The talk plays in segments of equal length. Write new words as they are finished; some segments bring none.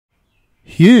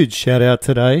huge shout out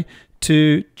today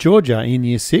to Georgia in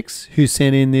Year 6 who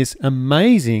sent in this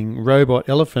amazing robot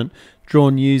elephant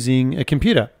drawn using a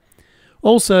computer.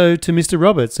 Also to Mr.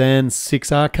 Roberts and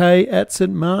 6RK at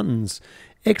St. Martin's.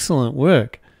 Excellent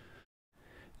work.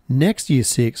 Next Year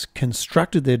 6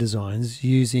 constructed their designs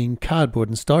using cardboard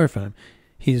and styrofoam.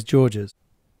 Here's Georgia's.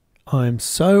 I am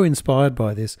so inspired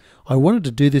by this. I wanted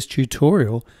to do this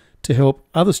tutorial to help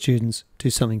other students do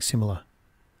something similar.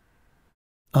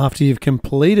 After you've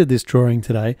completed this drawing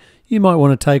today, you might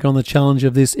want to take on the challenge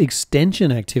of this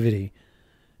extension activity.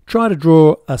 Try to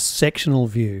draw a sectional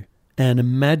view and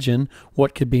imagine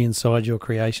what could be inside your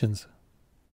creations.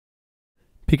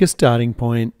 Pick a starting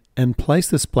point and place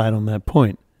the splat on that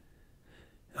point.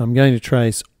 I'm going to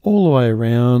trace all the way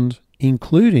around,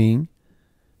 including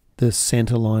the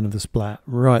center line of the splat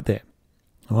right there.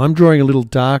 Now, I'm drawing a little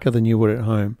darker than you would at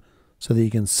home so that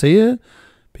you can see it,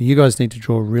 but you guys need to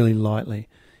draw really lightly.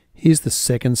 Here's the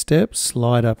second step,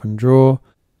 slide up and draw.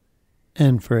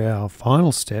 And for our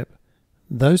final step,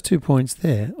 those 2 points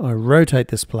there, I rotate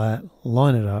the splat,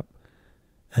 line it up,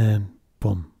 and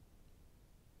boom.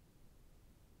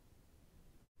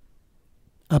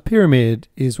 A pyramid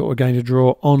is what we're going to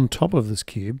draw on top of this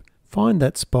cube. Find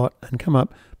that spot and come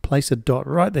up, place a dot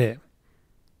right there.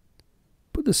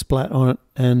 Put the splat on it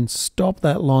and stop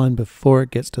that line before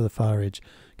it gets to the far edge.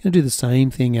 Going to do the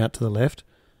same thing out to the left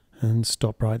and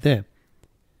stop right there.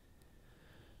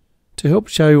 To help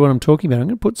show you what I'm talking about, I'm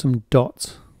going to put some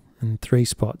dots in 3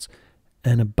 spots,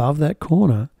 and above that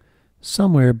corner,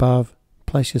 somewhere above,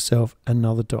 place yourself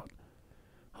another dot.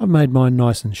 I've made mine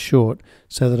nice and short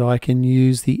so that I can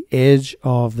use the edge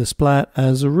of the splat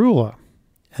as a ruler,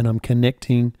 and I'm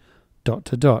connecting dot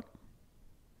to dot.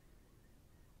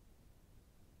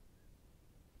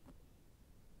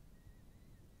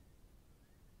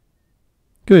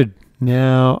 Good.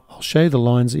 Now I'll show you the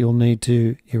lines that you'll need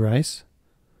to erase.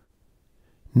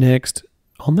 Next,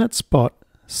 on that spot,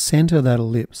 center that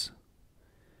ellipse.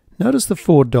 Notice the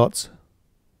 4 dots.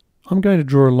 I'm going to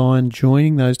draw a line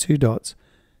joining those 2 dots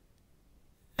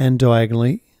and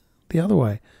diagonally the other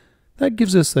way. That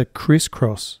gives us a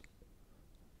crisscross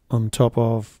on top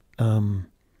of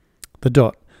the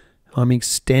dot. I'm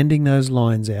extending those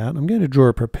lines out. I'm going to draw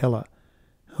a propeller.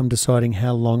 I'm deciding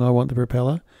how long I want the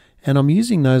propeller, and I'm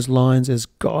using those lines as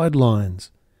guidelines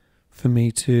for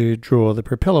me to draw the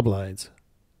propeller blades.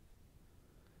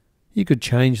 You could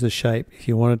change the shape if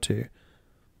you wanted to,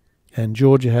 and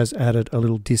Georgia has added a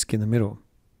little disc in the middle.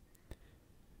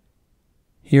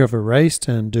 Here I've erased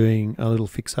and doing a little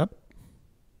fix up.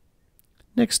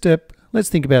 Next step, let's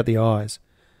think about the eyes.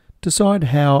 Decide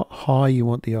how high you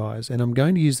want the eyes, and I'm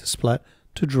going to use the splat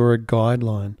to draw a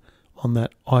guideline on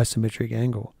that isometric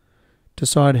angle.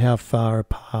 Decide how far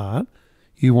apart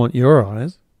you want your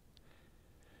eyes,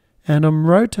 and I'm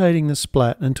rotating the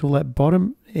splat until that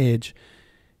bottom edge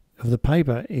of the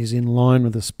paper is in line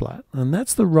with the splat, and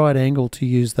that's the right angle to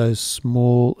use those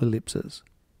small ellipses.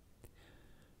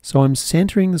 So I'm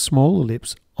centering the small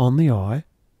ellipse on the eye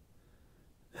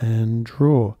and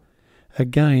draw.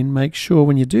 Again, make sure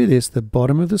when you do this, the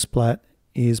bottom of the splat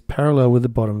is parallel with the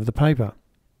bottom of the paper.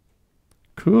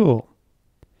 Cool.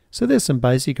 So there's some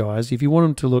basic eyes. If you want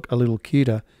them to look a little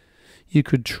cuter, you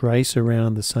could trace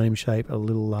around the same shape a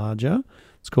little larger.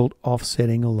 It's called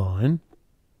offsetting a line.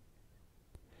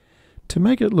 To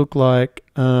make it look like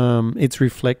it's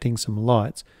reflecting some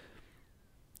lights,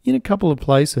 in a couple of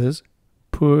places,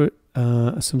 put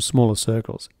some smaller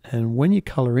circles. And when you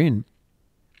colour in,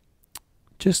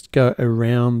 just go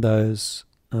around those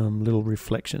little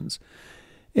reflections.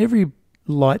 Every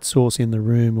light source in the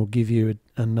room will give you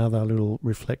another little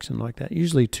reflection like that,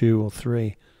 usually 2 or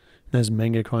 3, those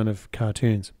manga kind of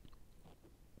cartoons.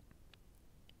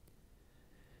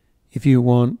 If you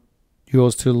want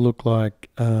yours to look like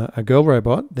a girl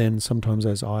robot, then sometimes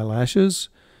those eyelashes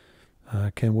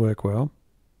can work well.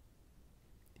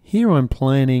 Here I'm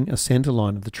planning a center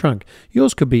line of the trunk.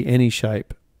 Yours could be any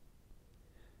shape.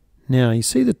 Now you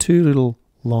see the 2 little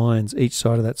lines each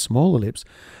side of that small ellipse.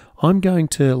 I'm going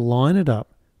to line it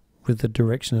up with the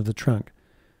direction of the trunk.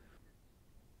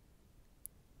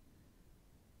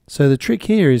 So the trick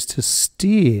here is to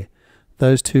steer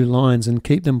those 2 lines and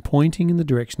keep them pointing in the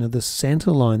direction of the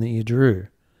center line that you drew.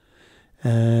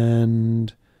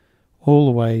 And all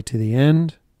the way to the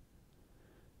end.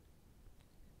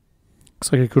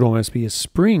 Looks like it could almost be a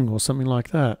spring or something like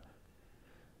that.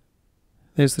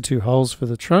 There's the 2 holes for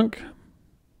the trunk.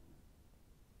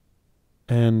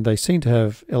 And they seem to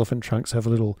have, elephant trunks have a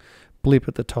little blip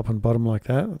at the top and bottom like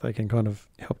that they can kind of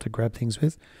help to grab things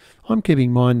with. I'm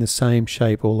keeping mine the same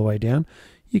shape all the way down.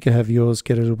 You can have yours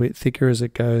get a little bit thicker as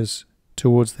it goes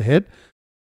towards the head.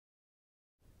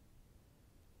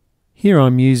 Here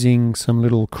I'm using some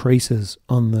little creases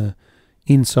on the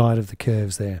inside of the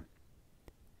curves there.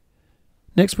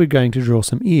 Next we're going to draw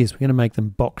some ears. We're going to make them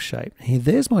box shaped. Here,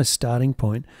 there's my starting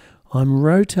point. I'm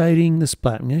rotating the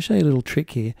splat. I'm going to show you a little trick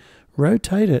here.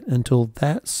 Rotate it until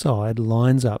that side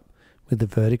lines up with the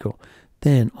vertical.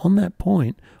 Then on that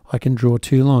point I can draw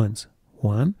two lines.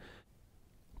 1,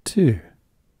 2.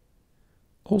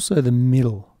 Also the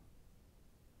middle.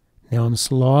 Now I'm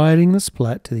sliding the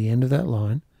splat to the end of that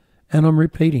line and I'm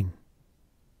repeating.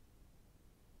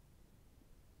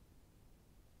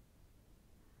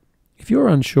 If you're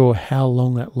unsure how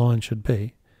long that line should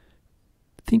be,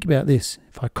 think about this.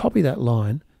 If I copy that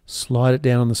line, slide it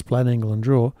down on the splat angle and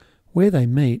draw, where they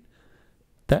meet,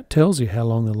 that tells you how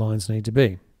long the lines need to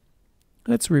be.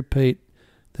 Let's repeat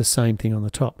the same thing on the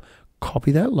top.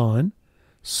 Copy that line,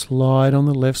 slide on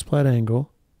the left splat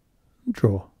angle, and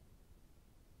draw.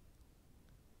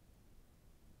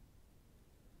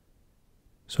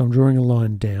 So I'm drawing a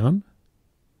line down,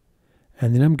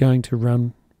 and then I'm going to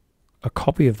run a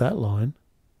copy of that line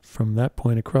from that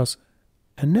point across,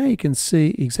 and now you can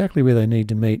see exactly where they need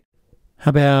to meet. How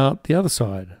about the other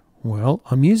side? Well,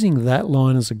 I'm using that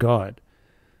line as a guide.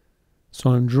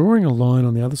 So I'm drawing a line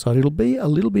on the other side. It'll be a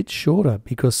little bit shorter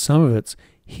because some of it's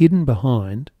hidden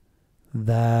behind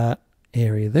that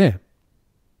area there.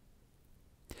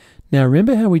 Now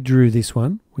remember how we drew this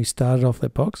one? We started off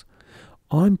that box.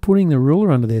 I'm putting the ruler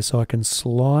under there so I can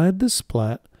slide the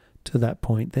splat to that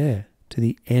point there, to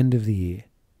the end of the ear.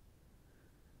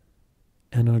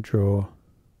 And I draw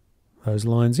those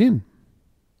lines in.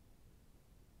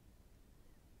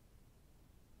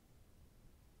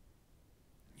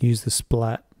 Use the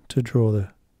splat to draw the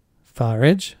far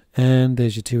edge, and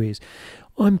there's your two ears.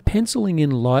 I'm penciling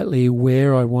in lightly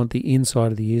where I want the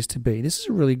inside of the ears to be. This is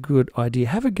a really good idea.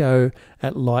 Have a go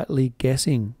at lightly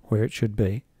guessing where it should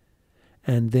be,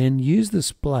 and then use the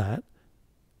splat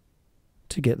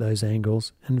to get those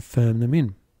angles and firm them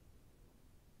in.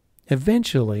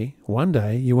 Eventually, one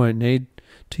day, you won't need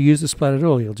to use the splat at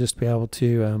all. You'll just be able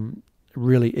to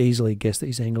really easily guess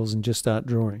these angles and just start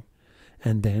drawing,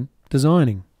 and then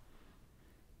designing.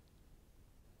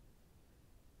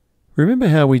 Remember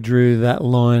how we drew that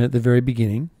line at the very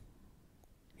beginning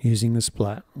using the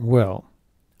splat? Well,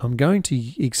 I'm going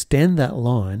to extend that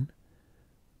line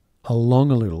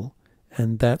along a little,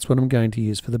 and that's what I'm going to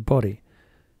use for the body.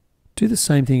 Do the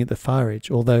same thing at the far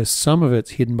edge, although some of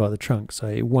it's hidden by the trunk, so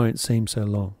it won't seem so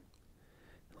long.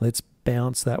 Let's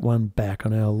bounce that one back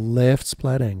on our left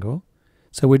splat angle.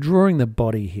 So we're drawing the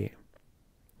body here.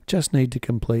 Just need to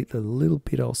complete the little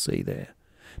bit I'll see there.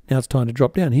 Now it's time to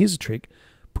drop down. Here's a trick.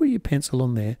 Put your pencil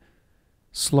on there,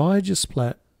 slide your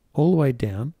splat all the way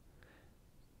down,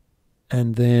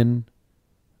 and then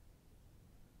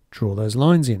draw those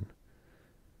lines in.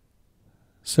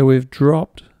 So we've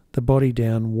dropped the body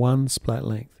down one splat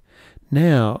length.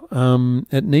 Now,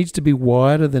 it needs to be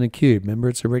wider than a cube. Remember,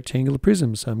 it's a rectangular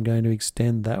prism, so I'm going to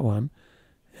extend that one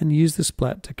and use the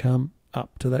splat to come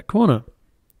up to that corner.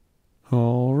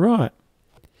 All right.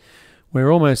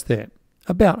 We're almost there.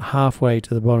 About halfway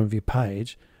to the bottom of your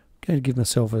page, I'm going to give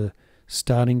myself a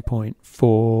starting point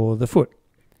for the foot.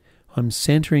 I'm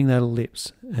centering that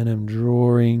ellipse and I'm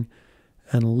drawing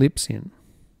an ellipse in.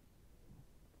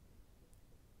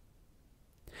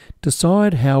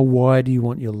 Decide how wide you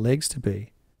want your legs to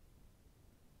be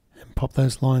and pop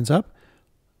those lines up.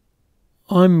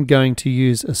 I'm going to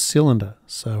use a cylinder,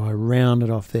 so I round it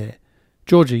off there.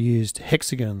 Georgia used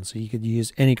hexagons, so you could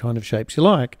use any kind of shapes you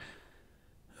like.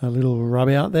 A little rub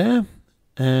out there,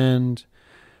 and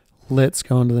let's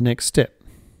go on to the next step.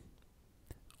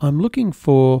 I'm looking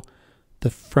for the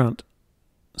front.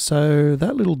 So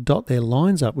that little dot there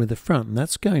lines up with the front, and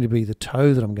that's going to be the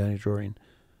toe that I'm going to draw in.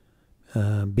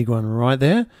 Big one right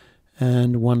there,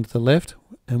 and one to the left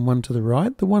and one to the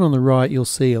right. The one on the right you'll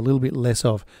see a little bit less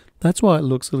of. That's why it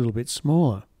looks a little bit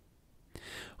smaller.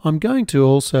 I'm going to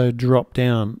also drop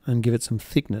down and give it some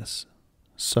thickness.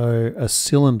 So a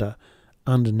cylinder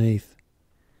underneath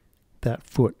that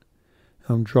foot.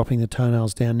 I'm dropping the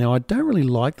toenails down. Now I don't really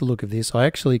like the look of this. I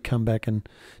actually come back and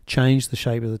change the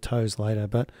shape of the toes later,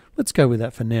 but let's go with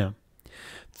that for now.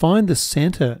 Find the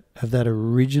center of that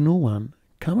original one,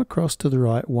 come across to the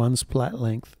right one splat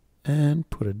length and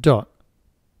put a dot.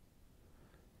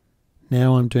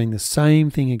 Now I'm doing the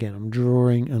same thing again. I'm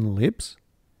drawing an ellipse.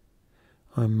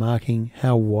 I'm marking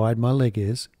how wide my leg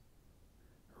is.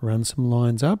 Run some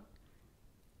lines up,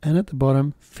 and at the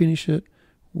bottom finish it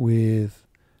with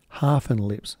half an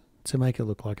ellipse to make it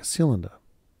look like a cylinder.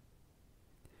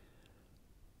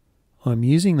 I'm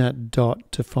using that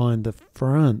dot to find the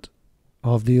front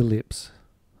of the ellipse.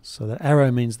 So the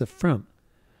arrow means the front.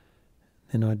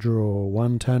 Then I draw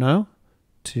 1 toenail,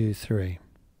 2, 3.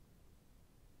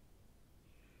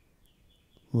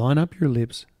 Line up your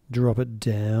ellipse, drop it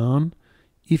down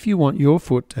if you want your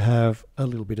foot to have a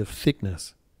little bit of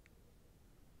thickness.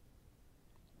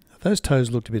 Those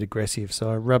toes looked a bit aggressive,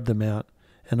 so I rubbed them out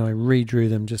and I redrew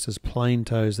them just as plain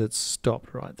toes that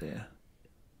stopped right there.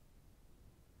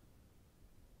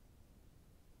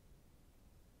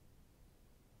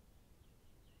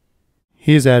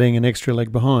 Here's adding an extra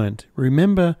leg behind.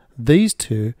 Remember, these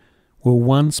two were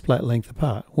 1 splat length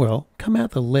apart. Well, come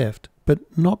out the left, but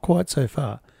not quite so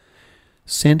far.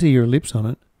 Center your ellipse on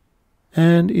it,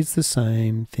 and it's the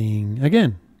same thing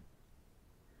again.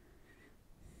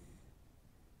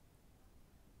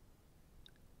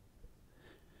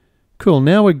 Cool,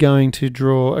 now we're going to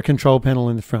draw a control panel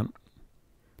in the front.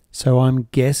 So I'm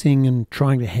guessing and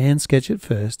trying to hand sketch it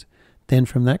first, then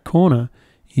from that corner,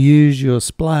 use your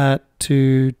splat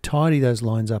to tidy those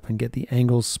lines up and get the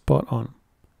angles spot on.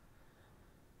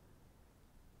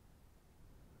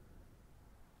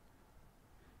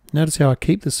 Notice how I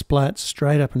keep the splat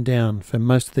straight up and down for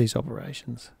most of these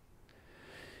operations.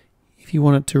 If you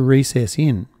want it to recess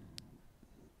in,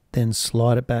 then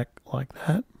slide it back like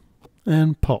that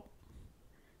and pop.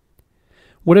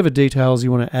 Whatever details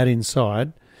you want to add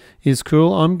inside is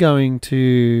cool. I'm going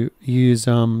to use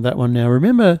that one now.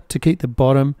 Remember to keep the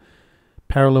bottom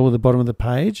parallel with the bottom of the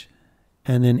page,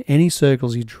 and then any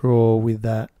circles you draw with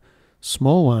that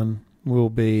small one will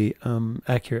be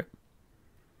accurate.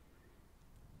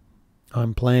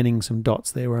 I'm planning some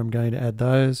dots there where I'm going to add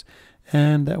those,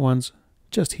 and that one's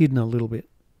just hidden a little bit.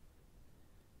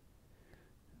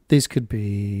 These could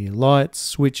be lights,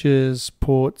 switches,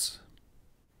 ports.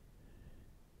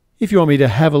 If you want me to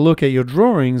have a look at your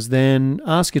drawings, then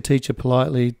ask your teacher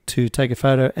politely to take a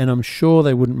photo, and I'm sure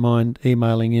they wouldn't mind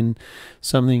emailing in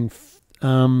something.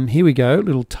 Here we go,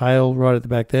 little tail right at the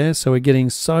back there. So we're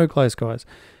getting so close, guys.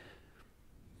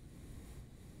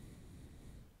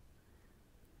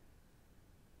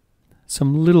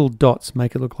 Some little dots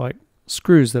make it look like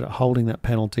screws that are holding that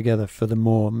panel together for the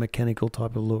more mechanical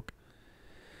type of look.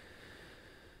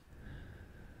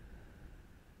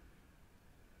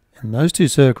 And those two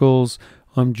circles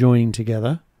I'm joining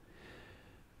together.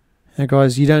 Now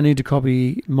guys, you don't need to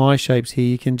copy my shapes here.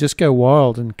 You can just go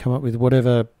wild and come up with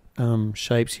whatever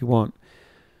shapes you want.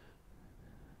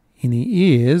 In the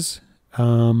ears,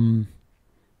 I'm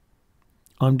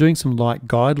doing some light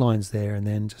guidelines there and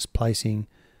then just placing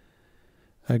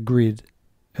a grid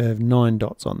of 9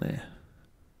 dots on there.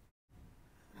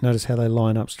 Notice how they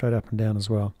line up straight up and down as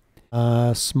well.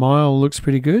 Smile looks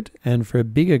pretty good, and for a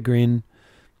bigger grin,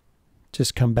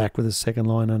 just come back with a second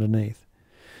line underneath.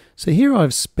 So here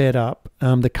I've sped up.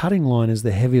 The cutting line is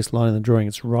the heaviest line in the drawing.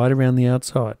 It's right around the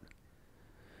outside.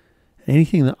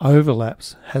 Anything that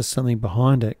overlaps, has something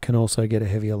behind it, can also get a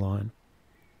heavier line.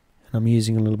 And I'm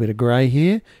using a little bit of grey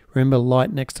here. Remember,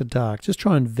 light next to dark. Just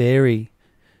try and vary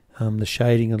the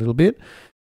shading a little bit.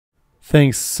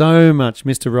 Thanks so much,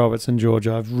 Mr. Roberts and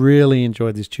Georgia. I've really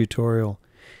enjoyed this tutorial.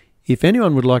 If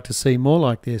anyone would like to see more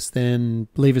like this, then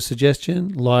leave a suggestion,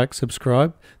 like,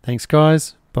 subscribe. Thanks,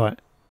 guys. Bye.